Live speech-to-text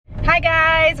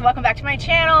guys, welcome back to my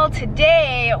channel.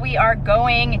 Today we are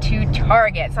going to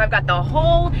Target. So I've got the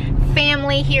whole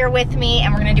family here with me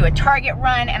and we're gonna do a Target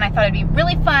run, and I thought it'd be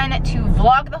really fun to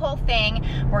vlog the whole thing.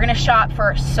 We're gonna shop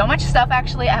for so much stuff.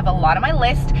 Actually, I have a lot on my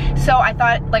list, so I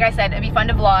thought, like I said, it'd be fun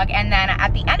to vlog. And then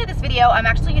at the end of this video, I'm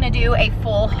actually gonna do a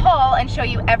full haul and show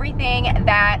you everything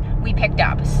that we picked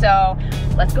up. So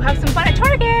let's go have some fun at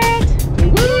Target.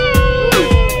 Woo!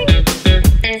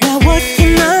 Now what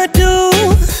can I do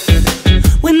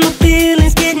when my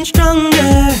feeling's getting stronger?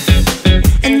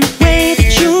 And the way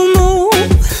that you move,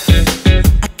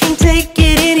 I can't take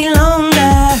it any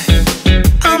longer.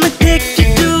 I'm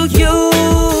addicted to you.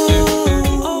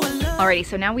 Alrighty,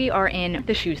 so now we are in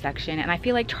the shoe section, and I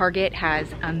feel like Target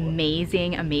has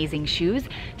amazing shoes.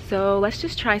 So let's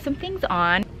just try some things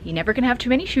on. You're never gonna have too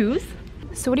many shoes.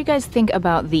 So what do you guys think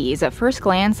about these? At first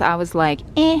glance, I was like,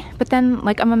 but then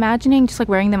like I'm imagining just like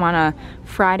wearing them on a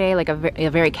Friday, like a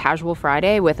very casual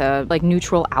Friday with a like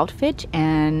neutral outfit,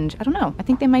 and I don't know, I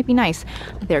think they might be nice.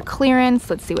 They're clearance.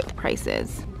 Let's see what the price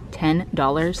is.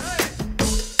 $10.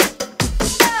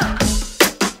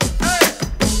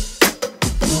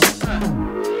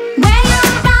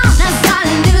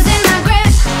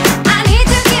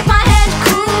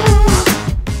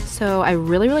 So I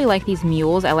really like these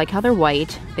mules. I like how they're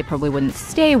white. They probably wouldn't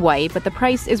stay white, but the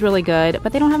price is really good.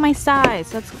 But they don't have my size.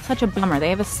 That's such a bummer.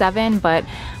 They have a 7, but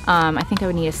I think I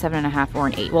would need a 7.5 or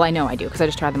an 8. Well, I know I do because I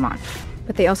just tried them on.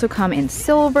 But they also come in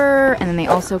silver, and then they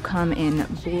also come in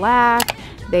black.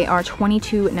 They are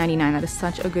 $22.99. That is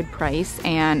such a good price,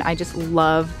 and I just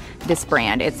love this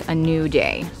brand. It's a new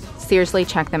day. Seriously,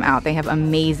 check them out. They have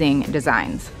amazing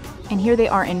designs. And here they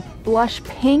are in blush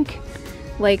pink.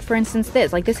 Like, for instance,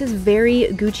 this is very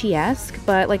Gucci-esque,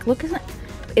 but like, look,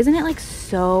 isn't it like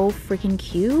so freaking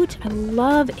cute? I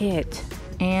love it.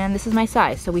 And this is my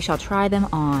size, so we shall try them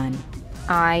on.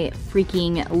 I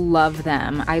freaking love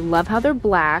them. I love how they're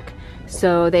black,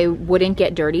 so they wouldn't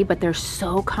get dirty, but they're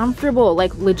so comfortable,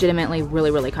 like legitimately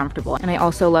really comfortable. And I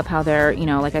also love how they're, you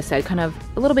know, like I said, kind of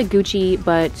a little bit Gucci,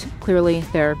 but clearly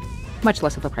they're much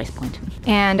less of a price point.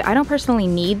 And I don't personally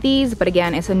need these, but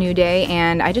again, it's a new day,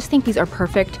 and I just think these are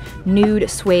perfect nude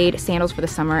suede sandals for the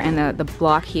summer, and the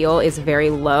block heel is very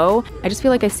low. I just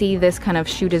feel like I see this kind of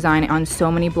shoe design on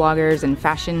so many bloggers and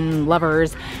fashion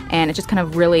lovers, and it just kind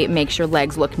of really makes your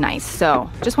legs look nice. So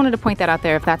just wanted to point that out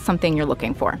there if that's something you're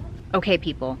looking for. Okay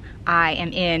people, I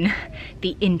am in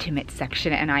the intimate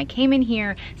section, and I came in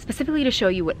here specifically to show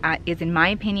you what is, in my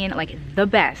opinion, like the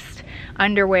best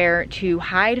underwear to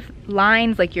hide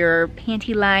lines, like your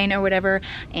panty line or whatever,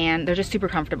 and they're just super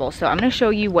comfortable. So I'm gonna show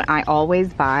you what I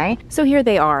always buy. So here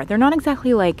they are. They're not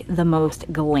exactly like the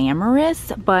most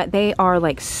glamorous, but they are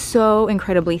like so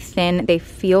incredibly thin. They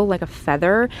feel like a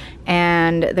feather,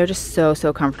 and they're just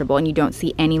so comfortable, and you don't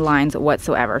see any lines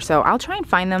whatsoever. So I'll try and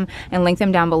find them and link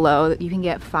them down below. You can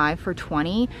get 5 for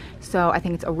 $20. So I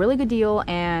think it's a really good deal,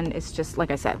 and it's just, like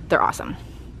I said, they're awesome.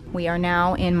 We are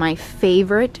now in my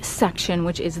favorite section,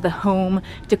 which is the home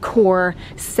decor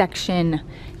section.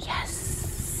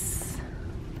 Yes.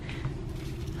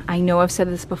 I know I've said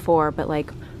this before, but like,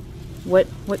 what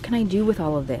can I do with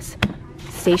all of this?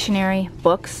 Stationery,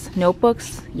 books,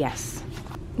 notebooks, yes.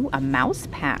 Ooh, a mouse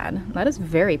pad. That is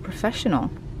very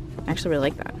professional. I actually really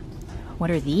like that.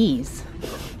 What are these?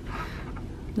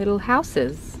 Little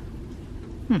houses.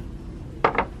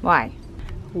 Why?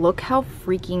 Look how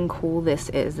freaking cool this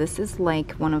is. This is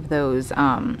like one of those,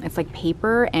 it's like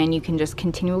paper, and you can just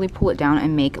continually pull it down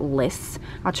and make lists.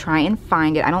 I'll try and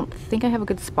find it. I don't think I have a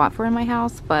good spot for it in my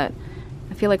house, but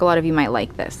I feel like a lot of you might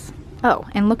like this. Oh,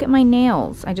 and look at my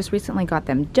nails. I just recently got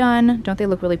them done. Don't they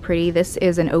look really pretty? This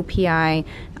is an OPI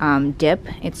dip.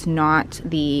 It's not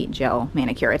the gel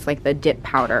manicure. It's like the dip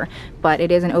powder, but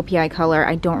it is an OPI color.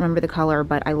 I don't remember the color,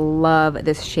 but I love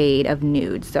this shade of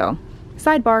nude. So,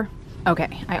 sidebar.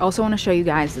 Okay, I also want to show you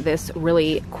guys this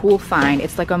really cool find.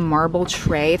 It's like a marble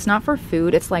tray. It's not for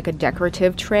food, it's like a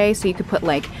decorative tray, so you could put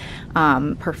like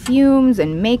perfumes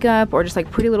and makeup, or just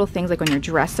like pretty little things like on your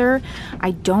dresser.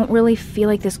 I don't really feel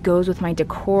like this goes with my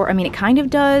decor. I mean, it kind of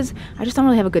does. I just don't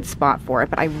really have a good spot for it,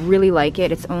 but I really like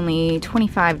it. It's only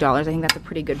 $25. I think that's a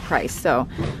pretty good price. So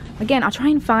again, I'll try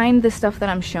and find the stuff that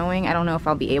I'm showing. I don't know if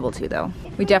I'll be able to though.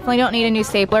 We definitely don't need a new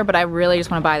stapler, but I really just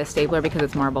want to buy the stapler because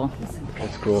it's marble.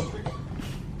 That's cool.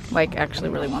 Like, actually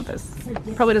really want this.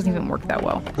 Probably doesn't even work that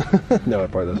well. No,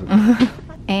 it probably doesn't.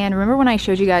 And remember when I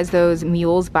showed you guys those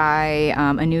mules by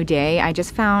A New Day? I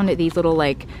just found these little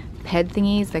like ped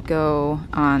thingies that go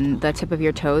on the tip of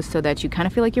your toes so that you kind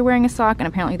of feel like you're wearing a sock, and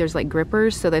apparently there's like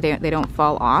grippers so that they don't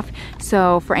fall off.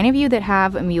 So for any of you that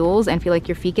have mules and feel like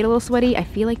your feet get a little sweaty, I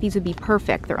feel like these would be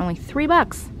perfect. They're only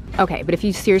 $3. Okay, but if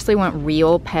you seriously want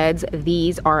real Peds,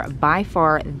 these are by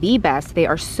far the best. They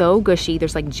are so gushy.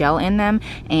 There's like gel in them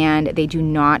and they do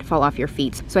not fall off your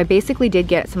feet. So I basically did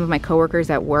get some of my coworkers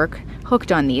at work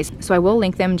hooked on these. So I will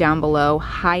link them down below.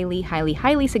 Highly, highly,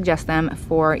 highly suggest them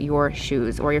for your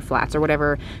shoes or your flats or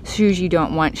whatever shoes you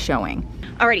don't want showing.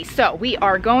 Alrighty, so we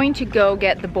are going to go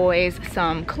get the boys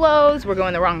some clothes. We're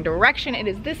going the wrong direction. It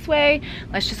is this way.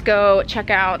 Let's just go check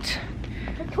out,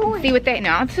 see what they,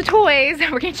 no, it's the toys.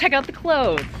 We're gonna check out the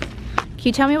clothes. Can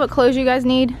you tell me what clothes you guys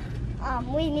need?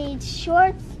 We need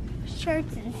shorts,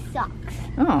 shirts, and socks.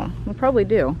 Oh, we probably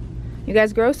do. You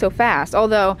guys grow so fast.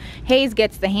 Although, Hayes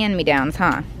gets the hand-me-downs,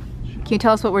 huh? Can you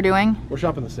tell us what we're doing? We're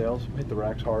shopping the sales. Hit the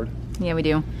racks hard. Yeah, we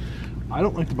do. I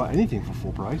don't like to buy anything for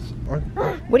full price.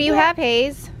 What do you have,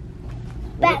 Hayes?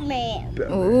 Batman.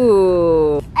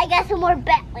 Ooh. I got some more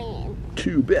Batman.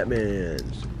 2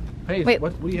 Batmans. Hey, Wait.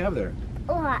 what do you have there?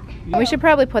 What? We should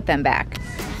probably put them back.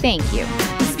 Thank you.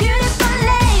 These beautiful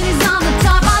ladies on the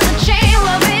top of the chain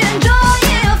will be enjoying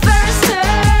your first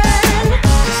turn.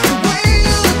 Just the way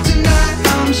you look tonight,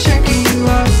 I'm checking you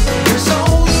out. There's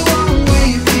only one way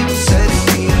you keep setting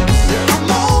me up. There are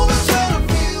moments when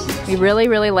I feel We really,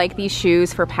 really like these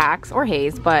shoes for Pax or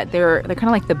Hayes, but they're kind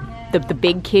of like the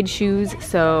big kid shoes.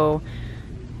 So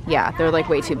yeah, they're like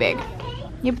way too big.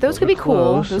 Yeah, but those could be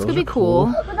cool. close. Those could Those be are cool.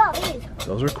 What about these?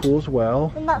 Those are cool as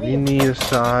well. about We these? need a I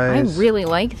size really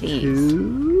like these.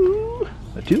 2.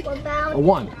 A 2? What about A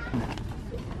 1.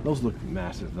 Those look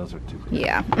massive. Those are too big.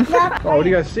 Yeah. Oh, what do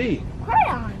you guys see?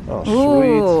 crayons? Oh,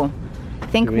 Ooh. sweet. I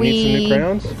think Do we need some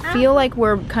new crayons? feel like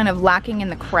we're kind of lacking in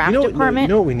the craft department. You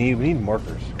know what we need? We need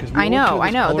markers. 'Cause we I know, went through I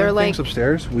these know. coloring They're things like-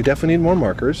 upstairs. We definitely need more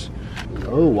markers.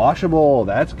 Oh, washable.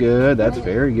 That's good. That's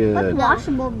very good.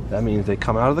 Washable. That means they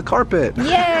come out of the carpet. Yay! the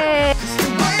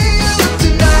way you look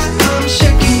tonight, I'm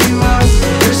checking you out.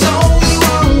 There's only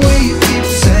one way you keep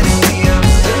setting me up.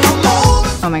 There are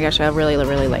moments Oh my gosh, I really,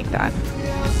 really like that.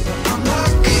 I'm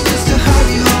lucky just to have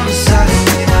you on a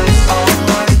Saturday night, all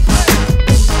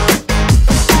night.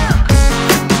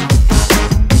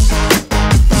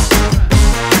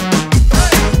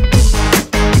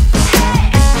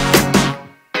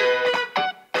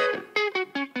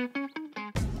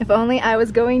 If only I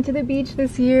was going to the beach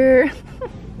this year.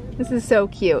 This is so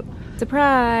cute.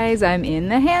 Surprise, I'm in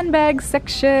the handbag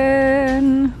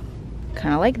section.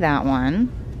 Kind of like that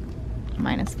one,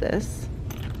 minus this.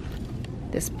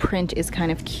 This print is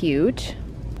kind of cute.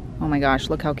 Oh my gosh,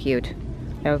 look how cute.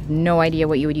 I have no idea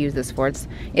what you would use this for.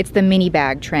 It's the mini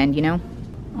bag trend, you know?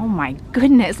 Oh my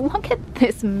goodness, look at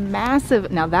this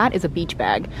massive, now that is a beach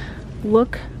bag.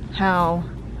 Look how,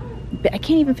 I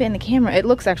can't even fit in the camera. It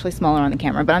looks actually smaller on the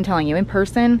camera, but I'm telling you, in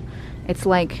person, it's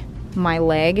like my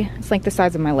leg. It's like the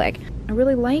size of my leg. I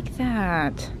really like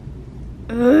that.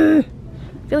 Ugh.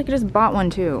 I feel like I just bought one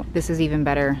too. This is even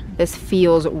better. This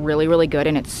feels really, really good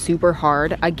and it's super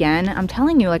hard. Again, I'm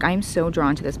telling you, like, I'm so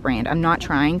drawn to this brand. I'm not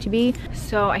trying to be.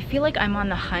 So I feel like I'm on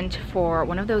the hunt for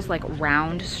one of those like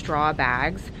round straw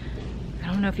bags. I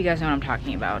don't know if you guys know what I'm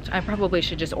talking about. I probably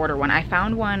should just order one. I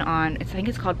found one on, I think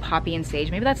it's called Poppy and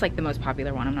Sage. Maybe that's like the most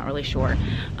popular one. I'm not really sure.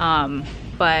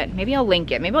 But maybe I'll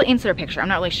link it. Maybe I'll insert a picture. I'm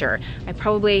not really sure. I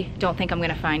probably don't think I'm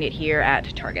gonna find it here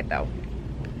at Target though.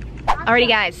 Alrighty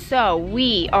guys, so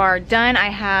we are done. I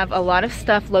have a lot of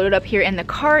stuff loaded up here in the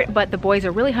cart, but the boys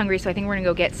are really hungry, so I think we're gonna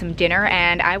go get some dinner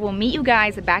and I will meet you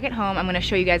guys back at home. I'm gonna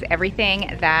show you guys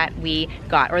everything that we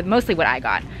got, or mostly what I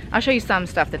got. I'll show you some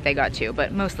stuff that they got too,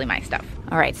 but mostly my stuff.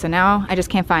 Alright, so now I just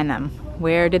can't find them.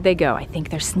 Where did they go? I think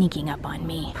they're sneaking up on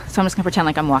me. So I'm just gonna pretend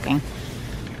like I'm walking.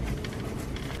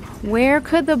 Where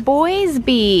could the boys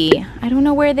be? I don't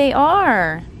know where they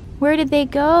are. Where did they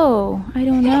go? I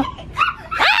don't know.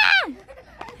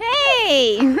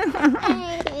 Hey! Mom,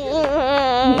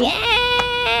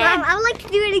 I would like to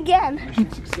do it again.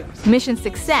 Mission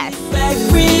success. Back,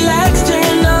 relax,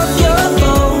 turn off your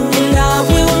phone, and I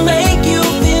will make you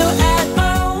feel at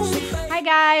home. Hi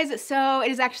guys, so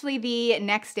it is actually the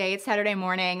next day. It's Saturday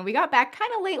morning. We got back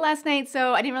kind of late last night,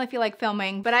 so I didn't really feel like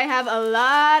filming, but I have a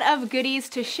lot of goodies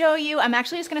to show you. I'm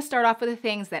actually just gonna start off with the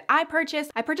things that I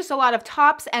purchased. I purchased a lot of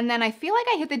tops, and then I feel like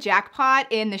I hit the jackpot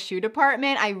in the shoe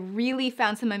department. I really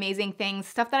found some amazing things,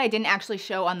 stuff that I didn't actually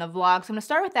show on the vlog. So I'm gonna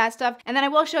start with that stuff, and then I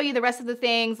will show you the rest of the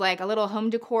things, like a little home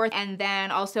decor, and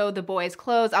then also the boys'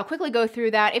 clothes. I'll quickly go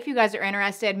through that if you guys are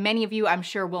interested. Many of you, I'm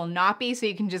sure, will not be, so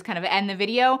you can just kind of end the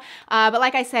video. But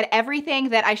like I said, everything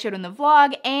that I showed in the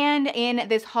vlog and in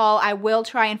this haul, I will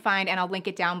try and find, and I'll link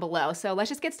it down below. So let's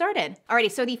just get started.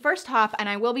 Alrighty, so the first top, and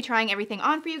I will be trying everything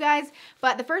on for you guys,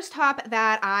 but the first top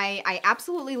that I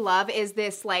absolutely love is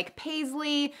this like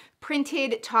paisley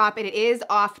printed top. It is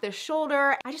off the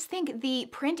shoulder. I just think the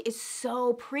print is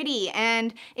so pretty,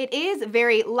 and it is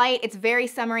very light. It's very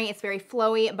summery. It's very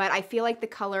flowy, but I feel like the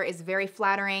color is very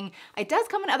flattering. It does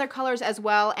come in other colors as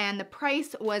well, and the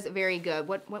price was very good.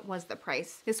 What was the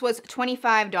price? This was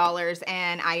 $25,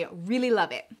 and I really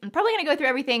love it. I'm probably gonna go through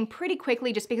everything pretty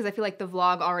quickly just because I feel like the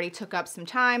vlog already took up some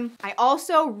time. I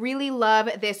also really love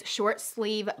this short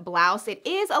sleeve blouse. It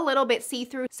is a little bit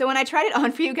see-through, so when I tried it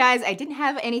on for you guys, I didn't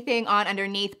have anything on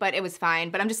underneath, but it was fine.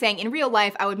 But I'm just saying, in real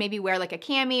life, I would maybe wear like a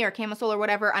cami or camisole or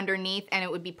whatever underneath, and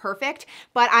it would be perfect.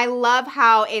 But I love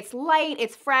how it's light,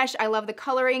 it's fresh. I love the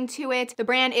coloring to it. The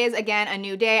brand is, again, A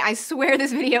New Day. I swear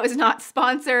this video is not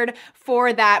sponsored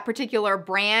for that particular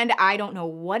brand. I don't know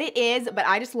what it is, but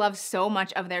I just love so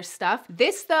much of their stuff.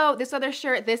 This though, this other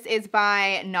shirt, this is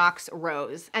by Knox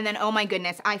Rose. And then, oh my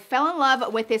goodness, I fell in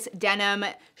love with this denim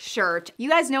shirt. You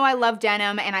guys know I love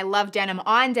denim, and I love denim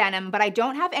on denim, but I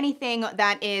don't have anything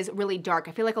that is really dark.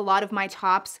 I feel like a lot of my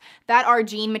tops that are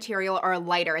jean material are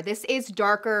lighter. This is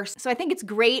darker, so I think it's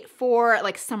great for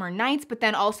like summer nights, but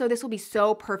then also this will be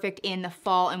so perfect in the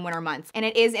fall and winter months. And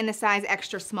it is in the size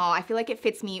extra small. I feel like it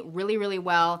fits me really, really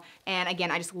well. And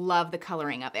again, I just love the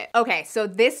coloring of it. Okay, so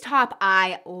this top,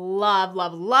 I love,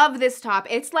 love, love this top.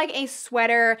 It's like a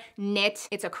sweater knit.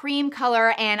 It's a cream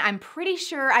color, and I'm pretty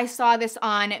sure I saw this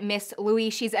on Miss Louie.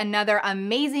 She's another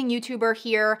amazing YouTuber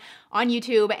here on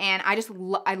YouTube, and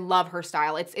I love her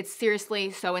style. It's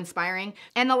seriously so inspiring.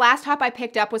 And the last top I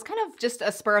picked up was kind of just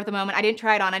a spur of the moment. I didn't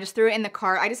try it on, I just threw it in the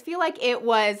cart. I just feel like it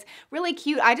was really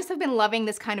cute. I just have been loving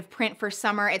this kind of print for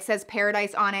summer. It says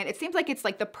Paradise on it. It seems like it's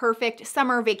like the perfect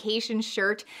summer vacation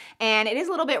shirt, and it is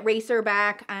a little bit racer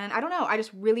back, and I don't know, I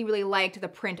just really, really liked the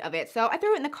print of it. So I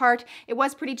threw it in the cart. It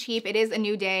was pretty cheap. It is A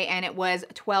New Day, and it was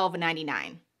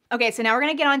 $12.99. Okay, so now we're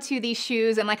gonna get onto these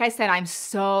shoes, and like I said, I'm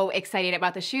so excited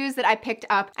about the shoes that I picked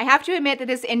up. I have to admit that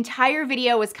this entire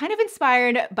video was kind of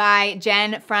inspired by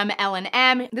Jen from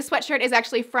L&M. This sweatshirt is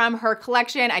actually from her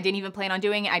collection. I didn't even plan on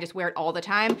doing it, I just wear it all the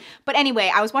time. But anyway,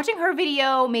 I was watching her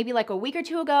video maybe like a week or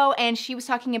two ago, and she was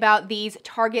talking about these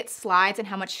Target slides and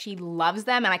how much she loves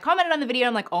them, and I commented on the video, and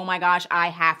I'm like, oh my gosh, I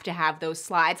have to have those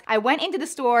slides. I went into the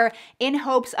store in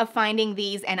hopes of finding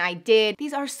these, and I did.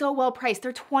 These are so well priced.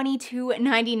 They're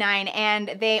 $22.99.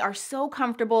 And they are so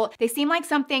comfortable. They seem like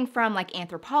something from like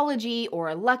Anthropologie or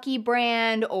a Lucky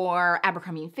brand or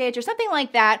Abercrombie & Fitch or something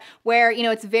like that, where, you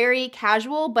know, it's very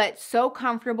casual but so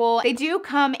comfortable. They do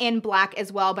come in black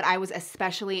as well, but I was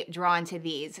especially drawn to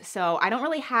these. So I don't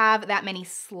really have that many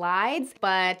slides,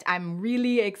 but I'm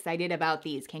really excited about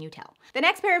these. Can you tell? The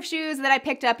next pair of shoes that I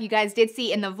picked up, you guys did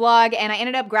see in the vlog, and I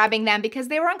ended up grabbing them because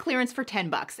they were on clearance for 10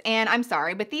 bucks. And I'm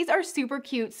sorry, but these are super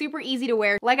cute, super easy to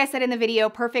wear. Like I said in the video,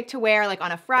 perfect to wear like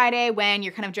on a Friday when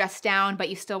you're kind of dressed down, but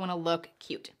you still want to look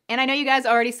cute. And I know you guys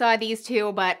already saw these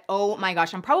too, but oh my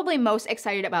gosh, I'm probably most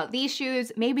excited about these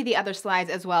shoes, maybe the other slides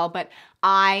as well, but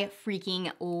I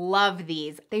freaking love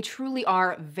these. They truly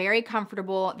are very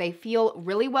comfortable. They feel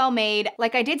really well made.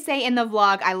 Like I did say in the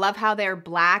vlog, I love how they're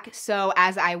black, so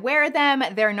as I wear them,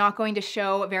 they're not going to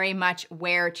show very much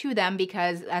wear to them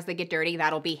because as they get dirty,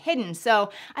 that'll be hidden.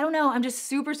 So I don't know, I'm just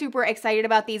super, super excited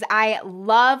about these. I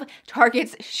love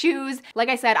Target's shoes. Like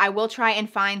I said, I will try and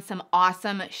find some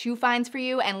awesome shoe finds for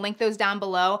you and link those down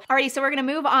below. Alrighty, so we're gonna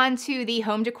move on to the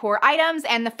home decor items,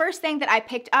 and the first thing that I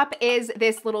picked up is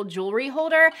this little jewelry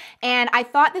holder, and I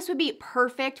thought this would be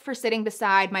perfect for sitting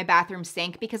beside my bathroom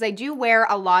sink because I do wear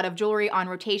a lot of jewelry on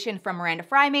rotation from Miranda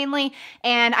Fry mainly,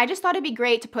 and I just thought it'd be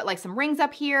great to put like some rings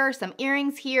up here, some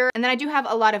earrings here, and then I do have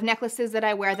a lot of necklaces that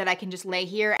I wear that I can just lay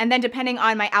here, and then depending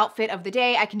on my outfit of the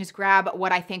day, I can just grab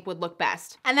what I think would look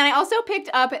best. And then I also picked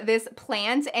up this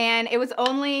plant, and it was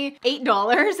only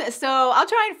 $8, so I'll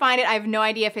try and find it. I have no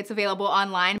idea if it's available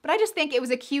online, but I just think it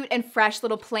was a cute and fresh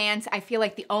little plant. I feel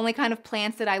like the only kind of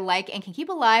plants that I like and can keep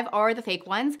alive are the fake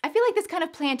ones. I feel like this kind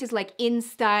of plant is like in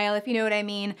style, if you know what I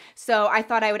mean. So I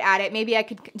thought I would add it. Maybe I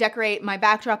could decorate my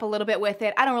backdrop a little bit with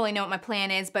it. I don't really know what my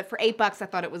plan is, but for $8, I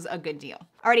thought it was a good deal.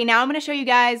 Alrighty, now I'm gonna show you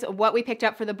guys what we picked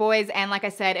up for the boys. And like I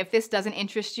said, if this doesn't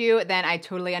interest you, then I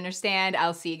totally understand.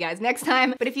 I'll see you guys next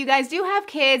time. But if you guys do have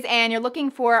kids and you're looking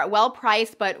for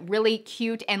well-priced but really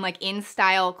cute and like in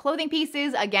style clothing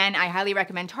pieces, again, I highly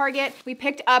recommend Target. We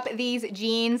picked up these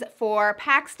jeans for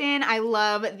Paxton. I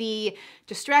love the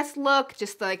distressed look,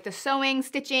 just like the sewing,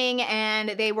 stitching, and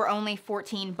they were only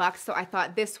 14 bucks, so I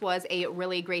thought this was a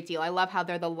really great deal. I love how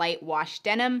they're the light wash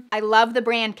denim. I love the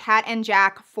brand Cat and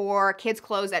Jack for kids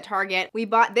clothes at Target. We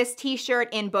bought this t-shirt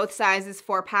in both sizes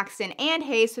for Paxton and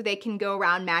Hayes so they can go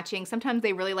around matching. Sometimes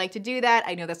they really like to do that.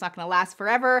 I know that's not gonna last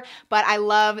forever, but I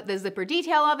love the zipper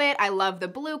detail of it. I love the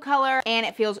blue color, and and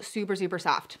it feels super, super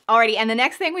soft. Alrighty, and the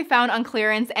next thing we found on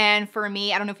clearance, and for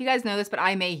me, I don't know if you guys know this, but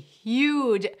I'm a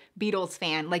huge Beatles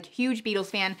fan, like huge Beatles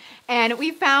fan. And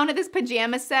we found this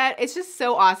pajama set. It's just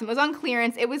so awesome. It was on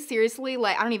clearance. It was seriously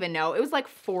like, I don't even know. It was like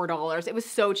 $4. It was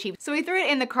so cheap. So we threw it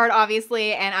in the cart,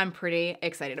 obviously, and I'm pretty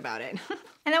excited about it.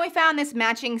 And then we found this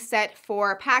matching set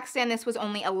for Paxton. This was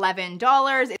only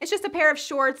 $11. It's just a pair of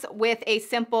shorts with a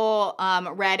simple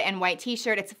red and white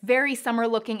t-shirt. It's very summer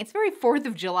looking. It's very 4th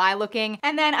of July looking.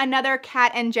 And then another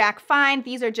Cat and Jack find.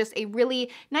 These are just a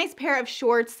really nice pair of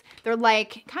shorts. They're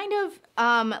like kind of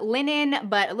linen,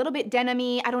 but a little bit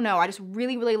denim-y. I don't know. I just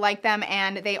really, really like them,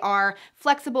 and they are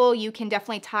flexible. You can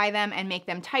definitely tie them and make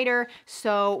them tighter.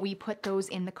 So we put those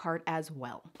in the cart as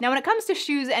well. Now, when it comes to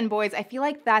shoes and boys, I feel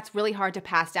like that's really hard to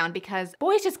pass down because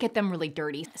boys just get them really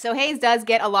dirty. So Hayes does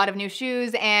get a lot of new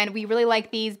shoes, and we really like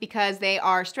these because they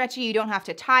are stretchy. You don't have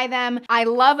to tie them. I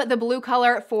love the blue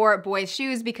color for boys'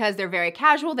 shoes because they're very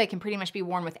casual. They can pretty much be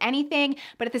worn with anything.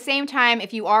 But at the same time,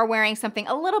 if you are wearing something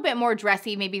a little bit more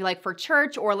dressy, maybe like for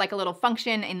church or like a little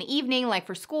function in the evening, like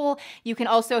for school, you can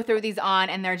also throw these on,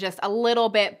 and they're just a little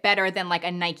bit better than like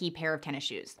a Nike pair of tennis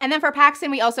shoes. And then for Paxton,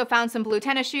 we also found some blue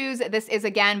tennis shoes. This is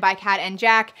again by Cat and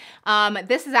Jack.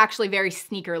 This is actually very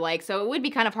sneaker-like, so it would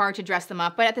be kind of hard to dress them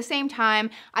up, but at the same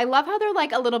time, I love how they're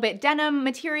like a little bit denim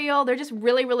material. They're just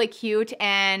really, really cute,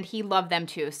 and he loved them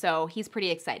too, so he's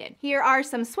pretty excited. Here are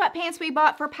some sweatpants we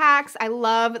bought for Pax. I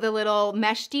love the little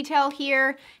mesh detail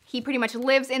here. He pretty much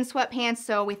lives in sweatpants,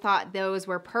 so we thought those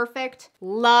were perfect.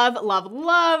 Love, love,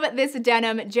 love this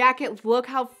denim jacket. Look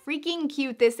how freaking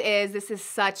cute this is. This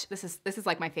is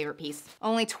like my favorite piece.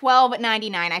 Only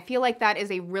 $12.99. I feel like that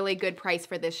is a really good price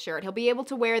for this shirt. He'll be able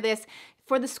to wear this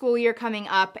for the school year coming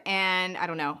up, and I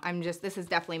don't know, this is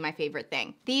definitely my favorite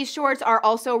thing. These shorts are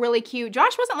also really cute.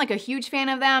 Josh wasn't like a huge fan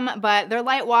of them, but they're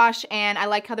light wash, and I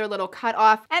like how they're a little cut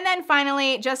off. And then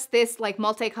finally, just this like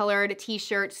multicolored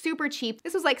t-shirt, super cheap.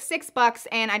 This was like $6,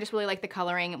 and I just really like the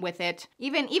coloring with it.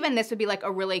 Even this would be like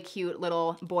a really cute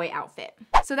little boy outfit.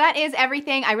 So that is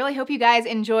everything. I really hope you guys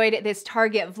enjoyed this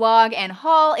Target vlog and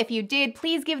haul. If you did,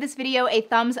 please give this video a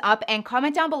thumbs up and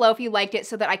comment down below if you liked it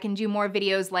so that I can do more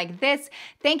videos like this.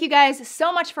 Thank you guys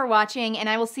so much for watching, and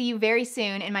I will see you very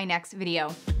soon in my next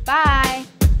video. Bye!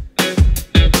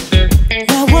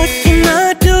 Now what can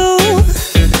I do?